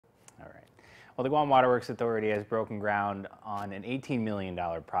Well, the Guam Waterworks Authority has broken ground on an $18 million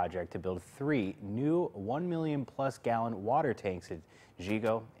project to build 3 new 1 million plus gallon water tanks at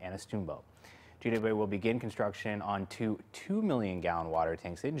Yigo and Dededo. GWA will begin construction on 2 2-million gallon water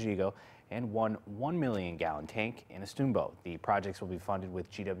tanks in Yigo and 1 1-million gallon tank in Dededo. The projects will be funded with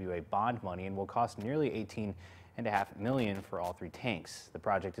GWA bond money and will cost nearly $18.5 million for all 3 tanks. The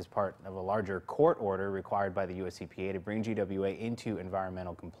project is part of a larger court order required by the U.S. EPA to bring GWA into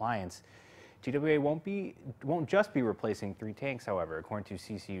environmental compliance. GWA won't just be replacing 3 tanks, however. According to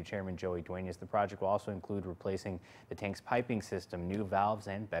CCU Chairman Joey Duenas, the project will also include replacing the tank's piping system, new valves,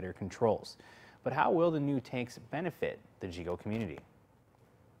 and better controls. But how will the new tanks benefit the Yigo community?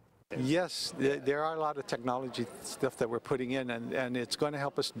 Yes, there are a lot of technology stuff that we're putting in, and it's going to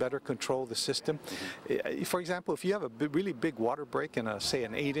help us better control the system. For example, if you have a really big water break in say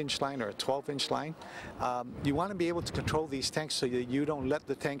an 8-inch line or a 12-inch line, you want to be able to control these tanks so that you don't let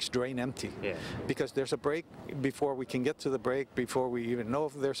the tanks drain empty. Yeah. Because there's a break before we can get to the break, before we even know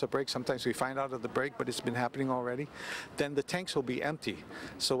if there's a break. Sometimes we find out of the break, but it's been happening already. Then the tanks will be empty.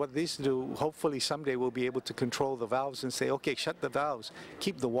 So what these do, hopefully someday we'll be able to control the valves and say, okay, shut the valves,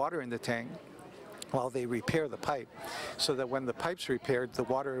 keep the water in the tank while they repair the pipe, so that when the pipe's repaired, the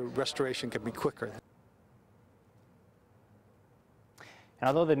water restoration can be quicker. And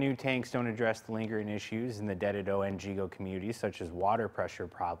although the new tanks don't address the lingering issues in the Dededo and Yigo communities, such as water pressure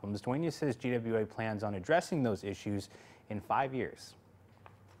problems, Duenas says GWA plans on addressing those issues in 5 years.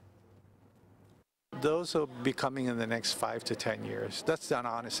 Those will be coming in the next 5 to 10 years. That's an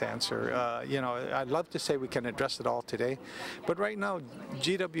honest answer. You know, I'd love to say we can address it all today, but right now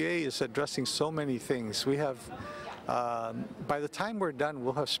GWA is addressing so many things. We have, by the time we're done,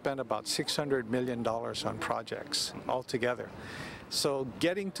 we'll have spent about $600 million on projects altogether. So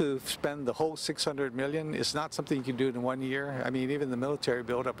getting to spend the whole $600 million is not something you can do in 1 year. I mean, even the military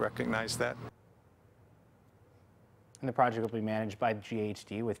buildup recognized that. And the project will be managed by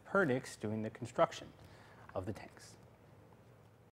GHD, with Perdix doing the construction of the tanks.